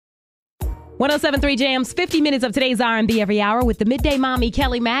107.3 Jams, 50 minutes of today's R&B every hour with the Midday Mommy,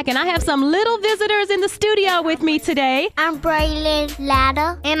 Kelly Mack. And I have some little visitors in the studio with me today. I'm Braylon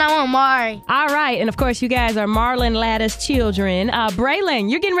Latta. And I'm Amari. All right. And, of course, you guys are Marlon Latta's children. Braylon,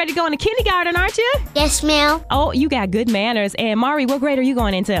 you're getting ready to go into kindergarten, aren't you? Yes, ma'am. Oh, you got good manners. And, Mari, what grade are you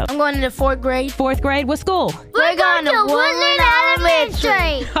going into? I'm going into 4th grade. 4th grade? What school? We're going to Woodland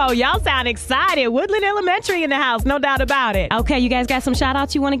Elementary. Oh, y'all sound excited. Woodland Elementary in the house. No doubt about it. Okay, you guys got some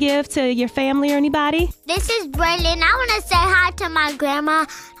shout-outs you want to give to your family or anybody? This is Braylon. I want to say hi to my grandma,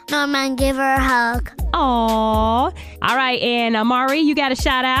 Norma, and give her a hug. Aww. All right, and Amari, you got a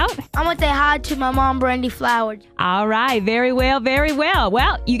shout out? I want to say hi to my mom, Brandy Flowers. All right, very well, very well.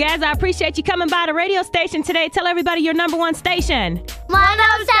 Well, you guys, I appreciate you coming by the radio station today. Tell everybody your number one station.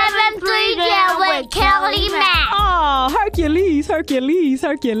 107.3 Jam with Kelly Mack. Oh, Hercules, Hercules,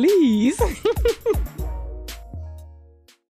 Hercules.